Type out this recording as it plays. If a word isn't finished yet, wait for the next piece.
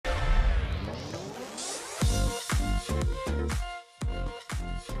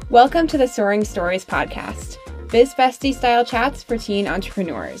Welcome to the Soaring Stories podcast, biz bestie style chats for teen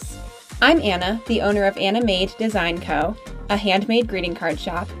entrepreneurs. I'm Anna, the owner of Anna Made Design Co., a handmade greeting card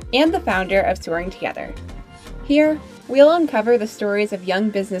shop, and the founder of Soaring Together. Here, we'll uncover the stories of young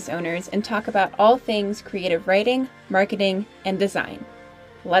business owners and talk about all things creative writing, marketing, and design.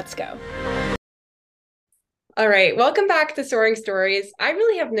 Let's go. All right, welcome back to Soaring Stories. I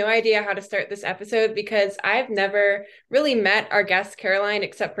really have no idea how to start this episode because I've never really met our guest, Carolyn,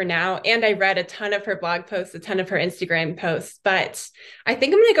 except for now, and I read a ton of her blog posts, a ton of her Instagram posts, but I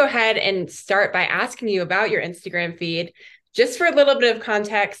think I'm going to go ahead and start by asking you about your Instagram feed. Just for a little bit of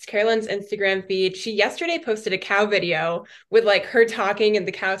context, Carolyn's Instagram feed, she yesterday posted a cow video with like her talking and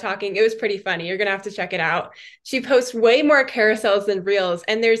the cow talking. It was pretty funny. You're going to have to check it out. She posts way more carousels than reels,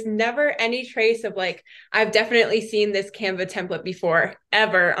 and there's never any trace of like, I've definitely seen this Canva template before,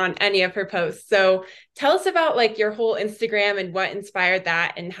 ever on any of her posts. So tell us about like your whole Instagram and what inspired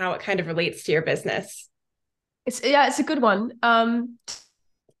that and how it kind of relates to your business. It's a good one.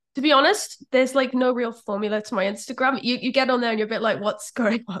 To be honest, there's like no real formula to my Instagram. You get on there and you're a bit like, what's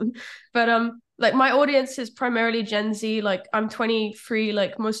going on? But like my audience is primarily Gen Z. Like I'm 23,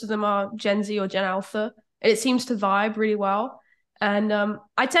 like most of them are Gen Z or Gen Alpha. And it seems to vibe really well. And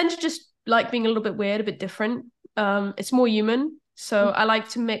I tend to just like being a little bit weird, a bit different. It's more human. So I like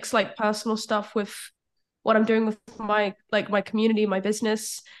to mix like personal stuff with what I'm doing with my community, my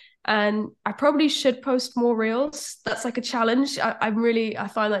business. And I probably should post more reels. That's like a challenge. I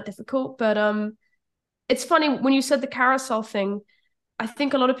find that difficult, but it's funny when you said the carousel thing. I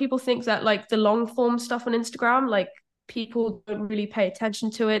think a lot of people think that like the long form stuff on Instagram, like people don't really pay attention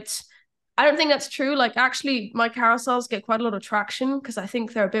to it. I don't think that's true. Like actually my carousels get quite a lot of traction because I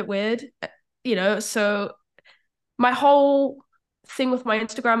think they're a bit weird, so my whole thing with my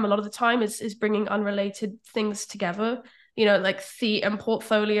Instagram a lot of the time is bringing unrelated things together, like the and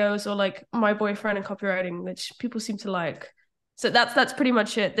portfolios or like my boyfriend and copywriting, which people seem to like. So that's pretty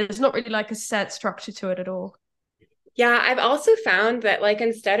much it. There's not really like a set structure to it at all. Yeah, I've also found that like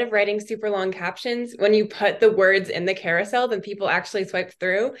instead of writing super long captions, when you put the words in the carousel, then people actually swipe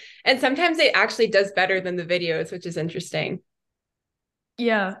through. And sometimes it actually does better than the videos, which is interesting.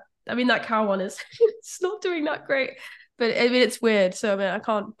 Yeah. I mean that cow one is it's not doing that great. But I mean it's weird. So I mean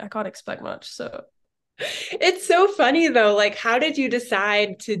I can't expect much. So It's so funny though. Like, how did you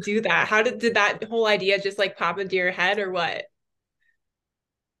decide to do that? How did that whole idea just like pop into your head or what?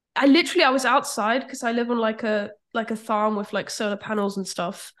 I was outside because I live on like a farm with like solar panels and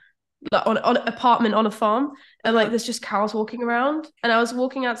stuff, like on an apartment on a farm, and like there's just cows walking around. And I was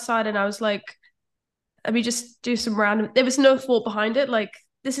walking outside and I was like, let me just do some random. There was no thought behind it. Like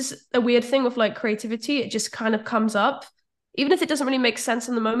this is a weird thing with like creativity. It just kind of comes up, even if it doesn't really make sense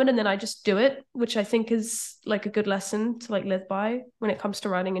in the moment, and then I just do it, which I think is like a good lesson to like live by when it comes to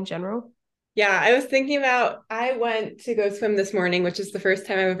writing in general. Yeah, I was thinking about I went to go swim this morning, which is the first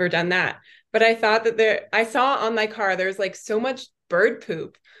time I've ever done that. But I thought that I saw on my car there's like so much bird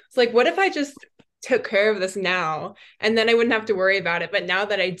poop. It's like, what if I just took care of this now and then I wouldn't have to worry about it. But now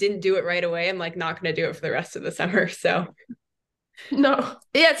that I didn't do it right away, I'm like not going to do it for the rest of the summer. So No,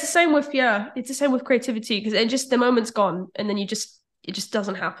 yeah, it's the same with creativity because it just the moment's gone and then it just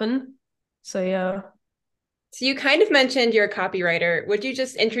doesn't happen. So yeah. So you kind of mentioned you're a copywriter. Would you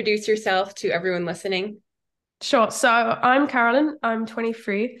just introduce yourself to everyone listening? Sure. So I'm Carolyn. I'm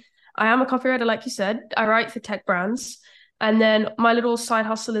 23. I am a copywriter, like you said. I write for tech brands. And then my little side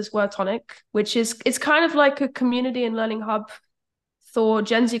hustle is Tonic, which is it's kind of like a community and learning hub for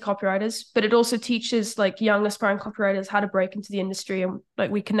Gen Z copywriters, but it also teaches like young aspiring copywriters how to break into the industry, and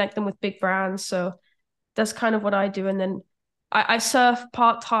like we connect them with big brands. So that's kind of what I do. And then I surf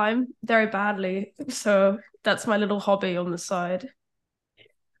part-time very badly. So that's my little hobby on the side.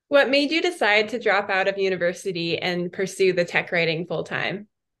 What made you decide to drop out of university and pursue the tech writing full time?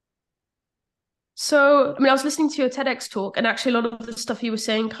 So, I mean, I was listening to your TEDx talk, and actually, a lot of the stuff you were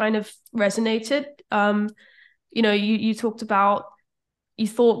saying kind of resonated. You talked about you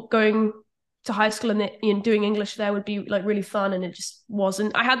thought going to high school and doing English there would be like really fun, and it just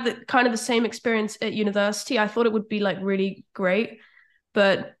wasn't. I had the kind of the same experience at university. I thought it would be like really great,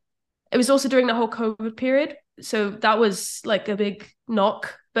 but it was also during the whole COVID period, so that was like a big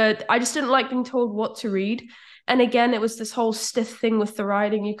knock. But I just didn't like being told what to read, and again, it was this whole stiff thing with the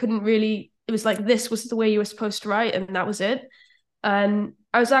writing. You couldn't really. It was like this was the way you were supposed to write, and that was it. And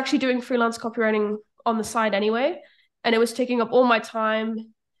I was actually doing freelance copywriting on the side anyway, and it was taking up all my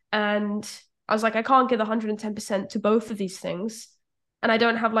time. And I was like, I can't give 110% to both of these things. And I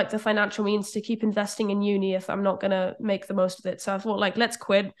don't have like the financial means to keep investing in uni if I'm not going to make the most of it. So I thought like, let's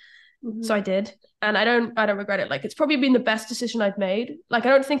quit. So I did, and I don't regret it. Like, it's probably been the best decision I've made. Like, I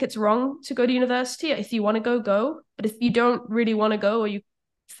don't think it's wrong to go to university. If you want to go, go. But if you don't really want to go, or you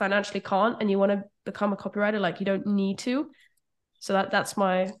financially can't, and you want to become a copywriter, like, you don't need to. So that's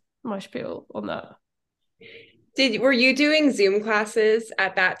my spiel on that. Were you doing Zoom classes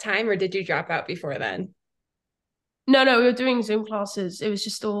at that time, or did you drop out before then? No, we were doing Zoom classes. It was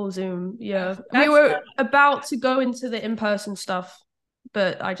just all Zoom. Yeah. We That's were about to go into the in-person stuff,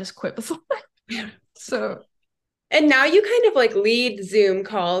 but I just quit before. So And now you kind of like lead Zoom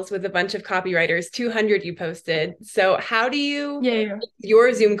calls with a bunch of copywriters, 200 you posted. So how do you yeah. make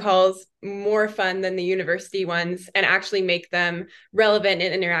your Zoom calls more fun than the university ones and actually make them relevant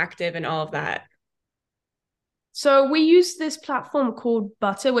and interactive and all of that? So we use this platform called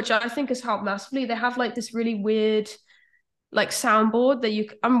Butter, which I think has helped massively. They have like this really weird like soundboard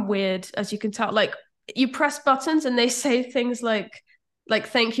that I'm weird, as you can tell. Like, you press buttons and they say things like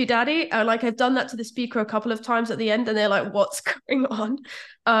thank you, daddy. Like, I've done that to the speaker a couple of times at the end, and they're like, what's going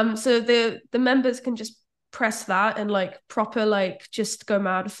on? So the members can just press that and like proper like just go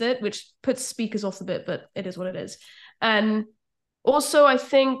mad with it, which puts speakers off a bit, but it is what it is. And also, I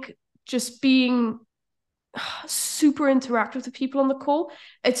think just being super interactive with the people on the call.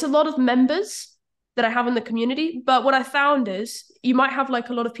 It's a lot of members that I have in the community, but what I found is you might have like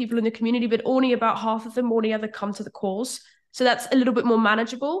a lot of people in the community, but only about half of them only ever come to the calls. So that's a little bit more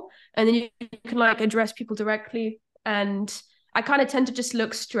manageable, and then you can like address people directly. And I kind of tend to just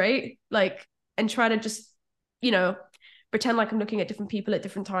look straight, like, and try to just, you know, pretend like I'm looking at different people at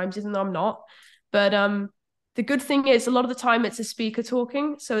different times, even though I'm not. But the good thing is a lot of the time it's a speaker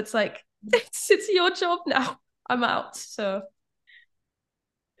talking, so it's like it's your job now. I'm out. So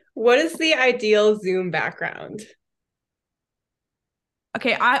What is the ideal Zoom background?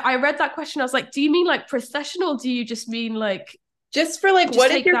 okay, I read that question. I was like, do you mean like professional? Do you just mean like Just for like, just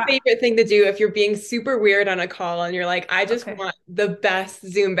what is take your that? favorite thing to do if you're being super weird on a call and you're like, I just Okay. want the best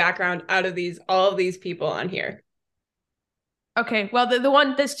Zoom background out of all of these people on here? Okay. Well, the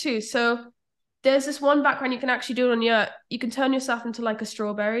one there's two. So there's this one background you can actually do on your you can turn yourself into like a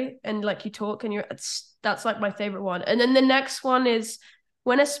strawberry and like you talk and that's like my favorite one. And then the next one is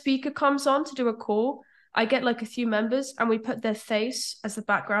when a speaker comes on to do a call, I get like a few members and we put their face as the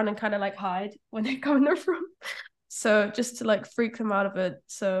background and kind of like hide when they come in the room. So just to like freak them out of it.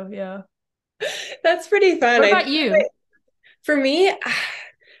 So yeah. That's pretty fun. What about you? For me,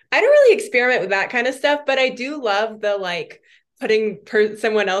 I don't really experiment with that kind of stuff, but I do love the like putting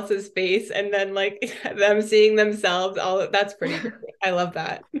someone else's face and then like them seeing themselves. All that's pretty great. I love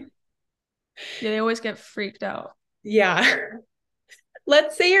that. Yeah, they always get freaked out. Yeah.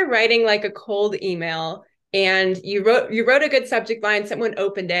 Let's say you're writing like a cold email and you wrote a good subject line, someone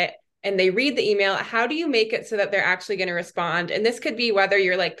opened it and they read the email. How do you make it so that they're actually going to respond? And this could be whether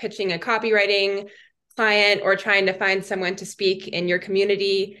you're like pitching a copywriting client or trying to find someone to speak in your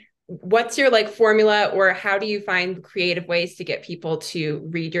community. What's your like formula, or how do you find creative ways to get people to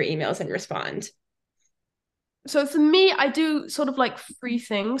read your emails and respond? So for me, I do sort of like three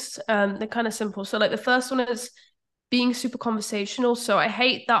things. They're kind of simple. So like the first one is being super conversational. So I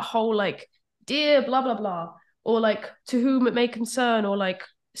hate that whole like dear blah blah blah or like to whom it may concern or like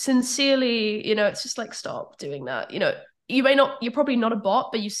sincerely, it's just like stop doing that. You're probably not a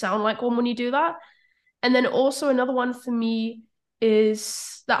bot, but you sound like one when you do that. And then also another one for me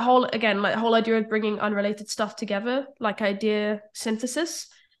is that whole again like whole idea of bringing unrelated stuff together, like idea synthesis.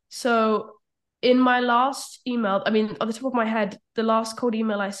 So in my last email, I mean, on the top of my head, the last cold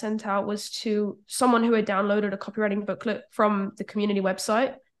email I sent out was to someone who had downloaded a copywriting booklet from the community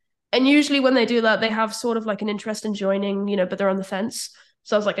website. And usually when they do that, they have sort of like an interest in joining, but they're on the fence.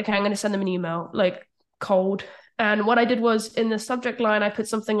 So I was like, okay, I'm going to send them an email, like cold. And what I did was in the subject line, I put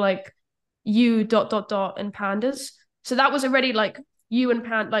something like you dot dot dot and pandas. So that was already like you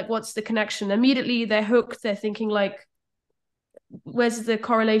and like what's the connection? Immediately they're hooked. They're thinking like, where's the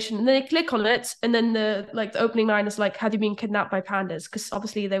correlation? And then they click on it, and then the opening line is like, have you been kidnapped by pandas? Because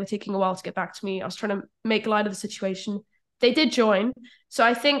obviously they were taking a while to get back to me. I was trying to make light of the situation. They did join. So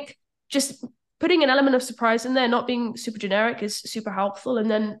I think just putting an element of surprise in there, not being super generic, is super helpful. And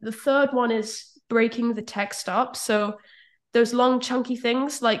then the third one is breaking the text up. So those long chunky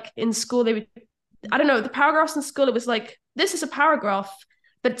things, like in school, I don't know, the paragraphs in school, it was like, this is a paragraph.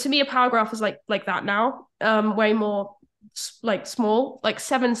 But to me, a paragraph is like that now, way more like small, like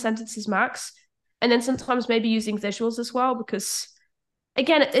 7 sentences max. And then sometimes maybe using visuals as well, because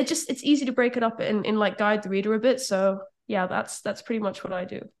again, it's easy to break it up and like guide the reader a bit. So yeah, that's pretty much what I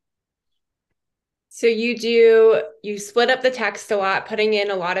do. So you split up the text a lot, putting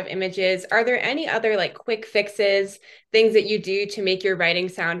in a lot of images. Are there any other like quick fixes, things that you do to make your writing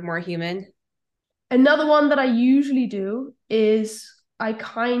sound more human? Another one that I usually do is I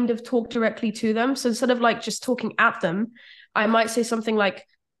kind of talk directly to them. So instead of like just talking at them, I might say something like,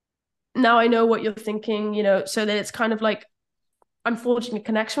 now I know what you're thinking, so that it's kind of like I'm forging a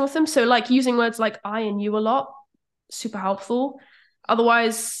connection with them. So like using words like I and you a lot, super helpful.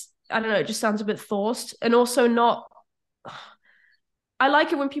 Otherwise, I don't know, it just sounds a bit forced. And also not, I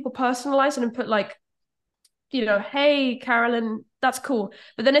like it when people personalize it and put like, hey, Carolyn, that's cool.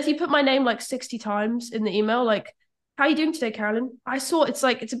 But then if you put my name like 60 times in the email, like, how are you doing today, Carolyn? I saw it's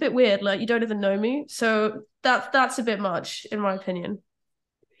like, it's a bit weird. Like you don't even know me. So that's a bit much, in my opinion.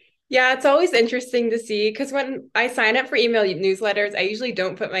 Yeah, it's always interesting to see because when I sign up for email newsletters, I usually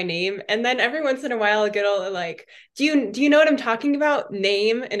don't put my name, and then every once in a while I get all like, do you know what I'm talking about?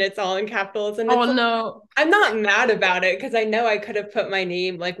 Name, and it's all in capitals, and Oh it's like no. I'm not mad about it because I know I could have put my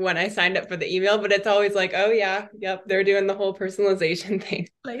name like when I signed up for the email, but it's always like, oh yeah, yep, they're doing the whole personalization thing.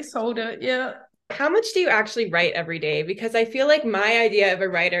 Placeholder, yeah. How much do you actually write every day? Because I feel like my idea of a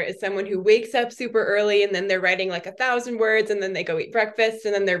writer is someone who wakes up super early and then they're writing like 1,000 words and then they go eat breakfast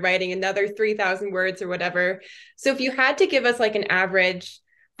and then they're writing another 3,000 words or whatever. So if you had to give us like an average,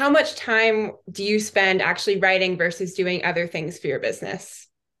 how much time do you spend actually writing versus doing other things for your business?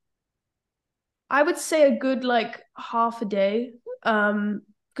 I would say a good like half a day.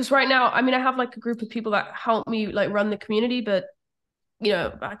 Because right now, I mean, I have like a group of people that help me like run the community, but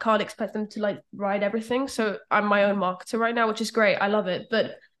I can't expect them to like write everything. So I'm my own marketer right now, which is great. I love it.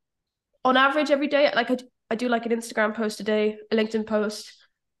 But on average, every day, like I do like an Instagram post a day, a LinkedIn post.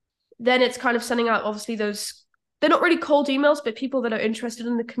 Then it's kind of sending out obviously those, they're not really cold emails, but people that are interested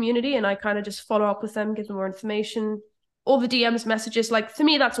in the community. And I kind of just follow up with them, give them more information. All the DMs, messages, like for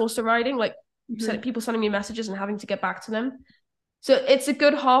me, that's also writing, like Mm-hmm. people sending me messages and having to get back to them. So it's a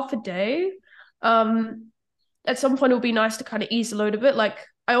good half a day. Um, at some point, it would be nice to kind of ease the load a bit. Like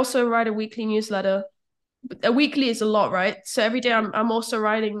I also write a weekly newsletter. A weekly is a lot, right? So every day I'm also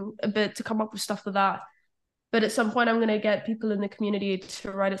writing a bit to come up with stuff for that. But at some point, I'm going to get people in the community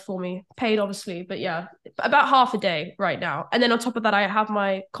to write it for me, paid obviously. But yeah, about half a day right now. And then on top of that, I have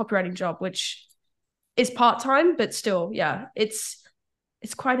my copywriting job, which is part time, but still, yeah, it's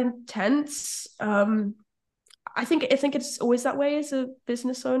quite intense. I think it's always that way as a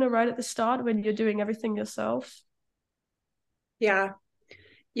business owner, right at the start when you're doing everything yourself. Yeah.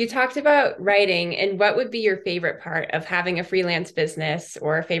 You talked about writing, and what would be your favorite part of having a freelance business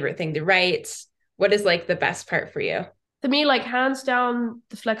or a favorite thing to write? What is like the best part for you? For me, like hands down,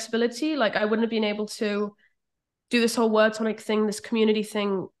 the flexibility. Like I wouldn't have been able to do this whole word tonic thing, this community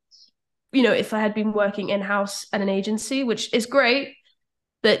thing, if I had been working in house at an agency, which is great,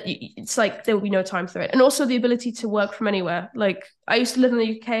 but it's like there will be no time for it. And also the ability to work from anywhere. Like I used to live in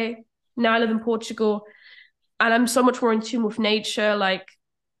the UK, now I live in Portugal, and I'm so much more in tune with nature. Like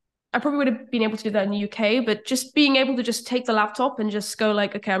I probably would have been able to do that in the UK, but just being able to just take the laptop and just go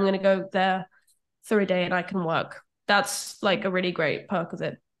like, okay, I'm going to go there for a day and I can work. That's like a really great perk of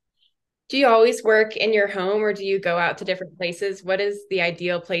it. Do you always work in your home or do you go out to different places? What is the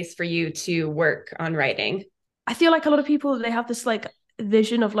ideal place for you to work on writing? I feel like a lot of people, they have this like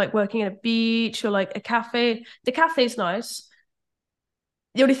vision of like working at a beach or like a cafe. The cafe's nice.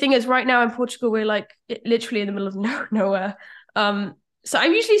 The only thing is right now in Portugal, we're like literally in the middle of nowhere. So I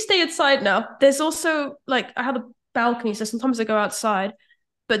usually stay inside now. There's also like I have a balcony, so sometimes I go outside,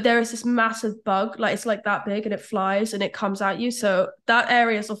 but there is this massive bug, like it's like that big and it flies and it comes at you. So that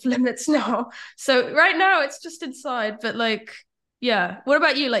area is off limits now. So right now it's just inside, but like, yeah. What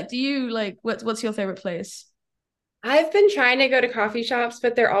about you? Like, do you like what's your favorite place? I've been trying to go to coffee shops,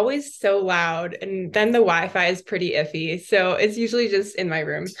 but they're always so loud and then the Wi-Fi is pretty iffy. So it's usually just in my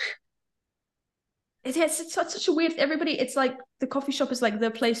room. It's such a weird everybody, it's like the coffee shop is like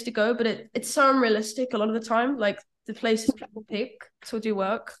the place to go, but it's so unrealistic a lot of the time. Like the places people pick to do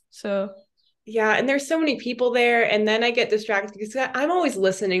work. So Yeah, and there's so many people there, and then I get distracted because I'm always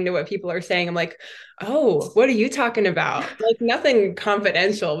listening to what people are saying. I'm like, oh, what are you talking about? Like nothing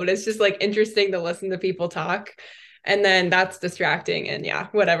confidential, but it's just like interesting to listen to people talk. And then that's distracting, and yeah,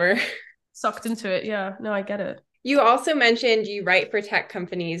 whatever. sucked into it. Yeah, no, I get it. You also mentioned you write for tech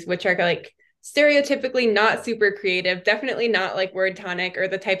companies, which are like stereotypically not super creative, definitely not like Word Tonic or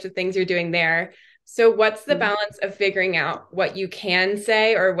the types of things you're doing there. So, what's the Mm. balance of figuring out what you can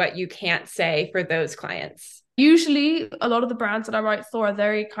say or what you can't say for those clients? Usually a lot of the brands that I write for are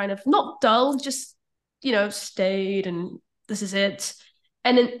very kind of not dull, just stayed and this is it.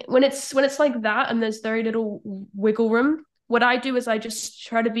 And then when it's like that and there's very little wiggle room, what I do is I just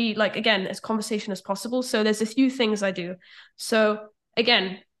try to be like, again, as conversation as possible. So there's a few things I do. So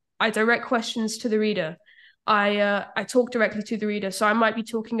again, I direct questions to the reader. I talk directly to the reader. So I might be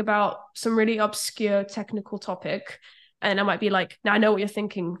talking about some really obscure technical topic. And I might be like, now I know what you're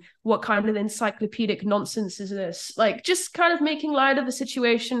thinking. What kind of encyclopedic nonsense is this? Like, just kind of making light of the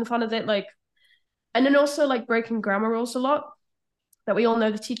situation, fun of it. Like, and then also like breaking grammar rules a lot that we all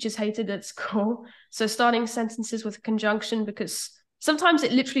know the teachers hated at school. So starting sentences with a conjunction, because sometimes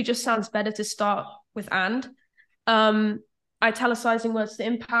it literally just sounds better to start with and. Italicizing words to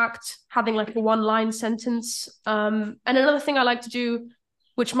impact, having like a one-line sentence. And another thing I like to do,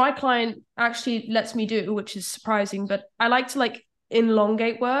 which my client actually lets me do, which is surprising, but I like to like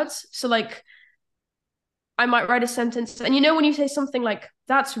elongate words. So like I might write a sentence, and you know when you say something like,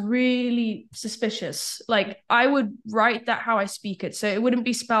 that's really suspicious, like I would write that how I speak it. So it wouldn't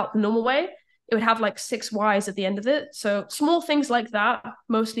be spelt the normal way. It would have like 6 Y's at the end of it. So small things like that,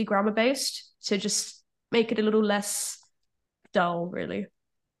 mostly grammar-based, to just make it a little less dull, really.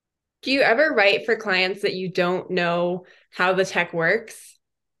 Do you ever write for clients that you don't know how the tech works?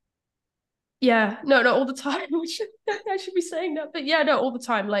 Yeah, no, all the time. I should be saying that, but yeah, no, all the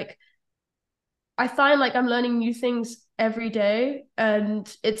time. Like I find like I'm learning new things every day,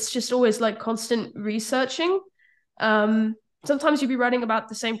 and it's just always like constant researching. Sometimes you'll be writing about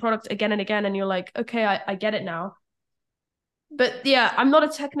the same product again and again, and you're like, okay, I get it now. But yeah, I'm not a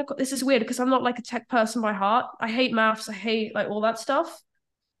technical, this is weird because I'm not like a tech person by heart. I hate maths, I hate like all that stuff.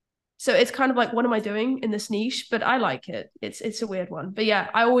 So it's kind of like, what am I doing in this niche? But I like it. It's a weird one. But yeah,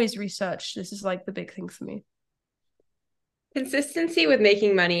 I always research. This is like the big thing for me. Consistency with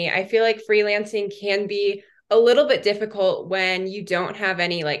making money. I feel like freelancing can be a little bit difficult when you don't have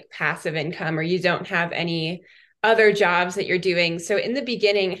any like passive income or you don't have any other jobs that you're doing. So in the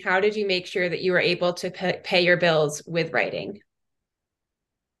beginning, how did you make sure that you were able to pay your bills with writing?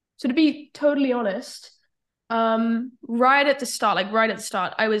 So to be totally honest, right at the start,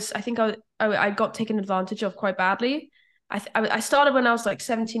 I think I got taken advantage of quite badly. I started when I was like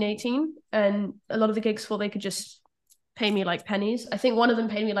 17, 18, and a lot of the gigs thought they could just pay me like pennies. I think one of them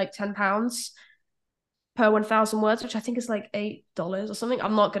paid me like £10 per 1,000 words, which I think is like $8 or something.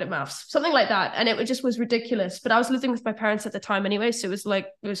 I'm not good at maths, something like that. And it just was ridiculous. But I was living with my parents at the time anyway, so it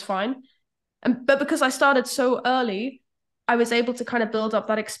was fine. But because I started so early, I was able to kind of build up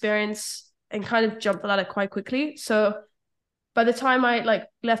that experience and kind of jump the ladder quite quickly. So by the time I like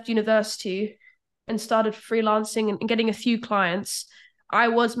left university and started freelancing and getting a few clients, I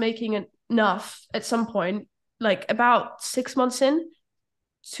was making enough at some point, like about 6 months in,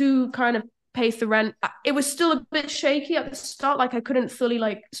 to kind of pay the rent. It was still a bit shaky at the start. Like I couldn't fully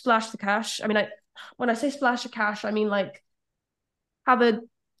like splash the cash. I mean, when I say splash the cash, I mean like have a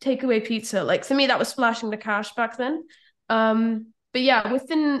takeaway pizza. Like for me, that was splashing the cash back then. But yeah,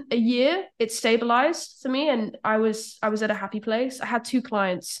 within a year, it stabilized for me, and I was at a happy place. I had 2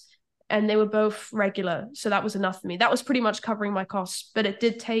 clients, and they were both regular, so that was enough for me. That was pretty much covering my costs, but it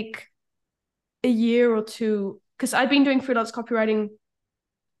did take a year or two because I'd been doing freelance copywriting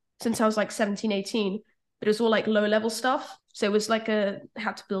since I was like 17, 18, but it was all like low level stuff. So it was like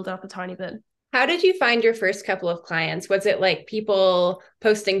had to build up a tiny bit. How did you find your first couple of clients? Was it like people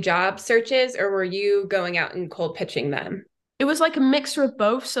posting job searches, or were you going out and cold pitching them? It was like a mixture of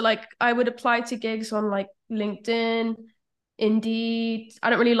both. So like I would apply to gigs on like LinkedIn, Indeed. I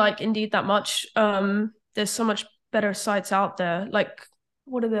don't really like Indeed that much. There's so much better sites out there. Like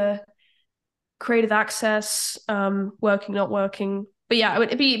what are the creative access, working, not working. But yeah,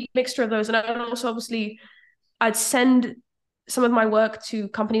 it'd be a mixture of those. And I'd also obviously, I'd send some of my work to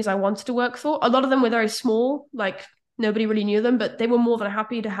companies I wanted to work for. A lot of them were very small, like nobody really knew them, but they were more than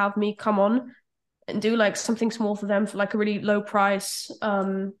happy to have me come on and do like something small for them for like a really low price,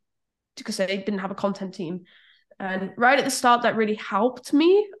 because they didn't have a content team. And right at the start, that really helped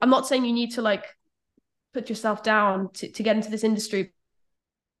me. I'm not saying you need to like put yourself down to get into this industry,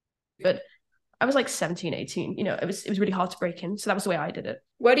 but I was like 17, 18, it was really hard to break in. So that was the way I did it.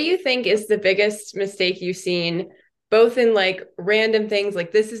 What do you think is the biggest mistake you've seen, both in like random things,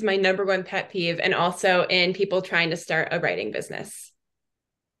 like this is my number one pet peeve, and also in people trying to start a writing business?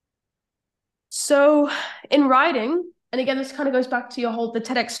 So in writing, and again, this kind of goes back to the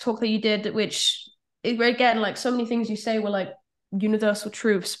TEDx talk that you did, which again, like so many things you say were like universal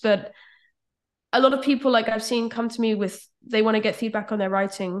truths, but a lot of people like I've seen come to me they want to get feedback on their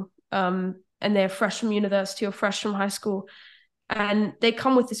writing, and they're fresh from university or fresh from high school, and they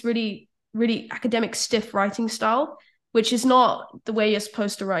come with this really, really academic, stiff writing style, which is not the way you're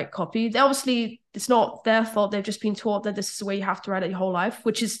supposed to write copy. Obviously, it's not their fault. They've just been taught that this is the way you have to write it your whole life,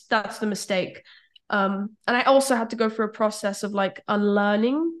 that's the mistake. And I also had to go through a process of like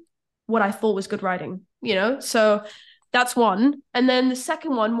unlearning what I thought was good writing, you know? So that's one. And then the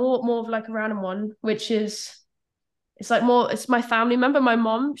second one, more of like a random one, which is, it's my family member, my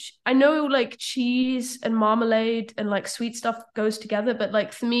mom. I know like cheese and marmalade and like sweet stuff goes together, but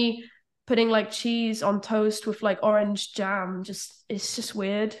like for me, putting like cheese on toast with like orange jam, it's just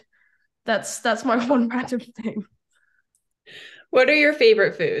weird. That's my one random thing. What are your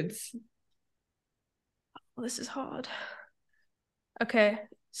favorite foods? Well, this is hard. Okay.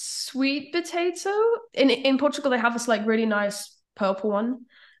 Sweet potato. In Portugal, they have this like really nice purple one.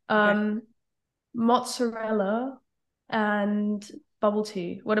 Okay. Mozzarella and bubble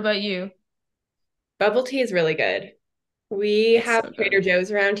tea. What about you? Bubble tea is really good. We It's have so good. Trader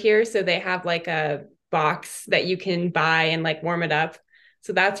Joe's around here, so they have like a box that you can buy and like warm it up.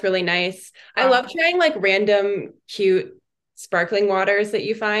 So that's really nice. I love Wow. trying like random cute sparkling waters that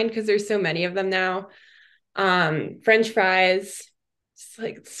you find because there's so many of them now. French fries, just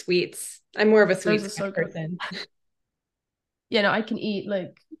like sweets. I'm more of a Those sweet are stuff so good. person. Yeah, no, I can eat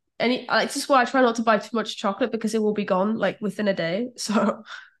like any. It's just why I try not to buy too much chocolate because it will be gone like within a day. So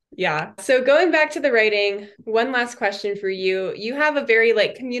Yeah. So going back to the writing, one last question for you. You have a very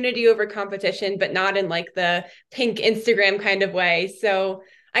like community over competition, but not in like the pink Instagram kind of way. So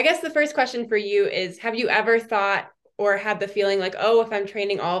I guess the first question for you is, have you ever thought or had the feeling like, oh, if I'm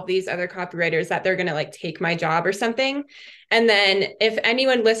training all of these other copywriters that they're going to like take my job or something? And then if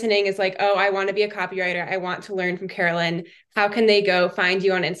anyone listening is like, oh, I want to be a copywriter, I want to learn from Carolyn, how can they go find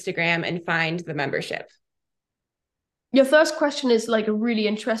you on Instagram and find the membership? your first question is like a really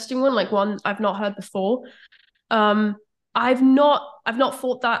interesting one, like one I've not heard before. Um, I've not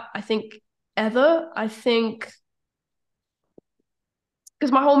thought that, I think, ever. I think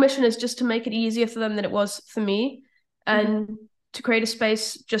because my whole mission is just to make it easier for them than it was for me, Mhm. and to create a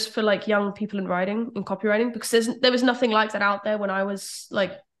space just for like young people in writing, in copywriting, because there was nothing like that out there when I was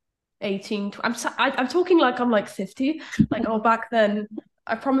like 18. I'm talking like I'm like 50, like, oh, back then.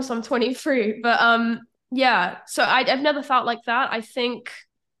 I promise I'm 23, but yeah, so I've never felt like that. I think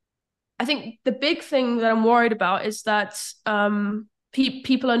the big thing that I'm worried about is that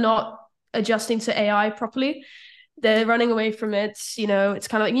people are not adjusting to AI properly. They're running away from it. You know, it's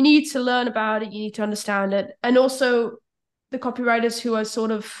kind of like you need to learn about it, you need to understand it. And also the copywriters who are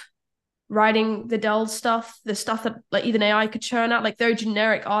sort of writing the dull stuff, the stuff that like even AI could churn out, like very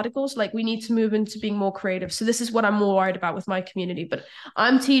generic articles. Like we need to move into being more creative. So this is what I'm more worried about with my community. But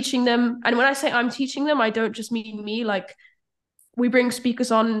I'm teaching them, and when I say I'm teaching them, I don't just mean me. Like we bring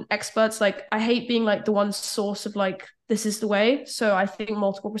speakers on, experts. Like I hate being like the one source of like this is the way. So I think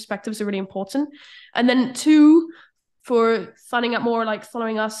multiple perspectives are really important. And then two, for finding out more, like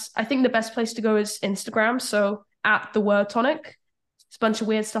following us, I think the best place to go is Instagram. So at the word Tonic, there's a bunch of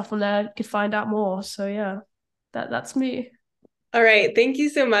weird stuff on there. You could find out more. So yeah, that's me. All right. Thank you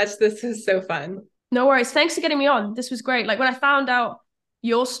so much. This was so fun. No worries. Thanks for getting me on. This was great. Like when I found out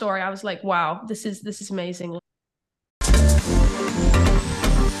your story, I was like, wow, this is amazing.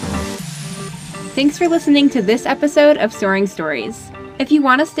 Thanks for listening to this episode of Soaring Stories. If you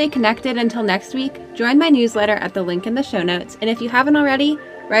want to stay connected until next week, join my newsletter at the link in the show notes. And if you haven't already,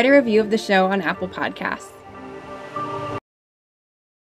 write a review of the show on Apple Podcasts.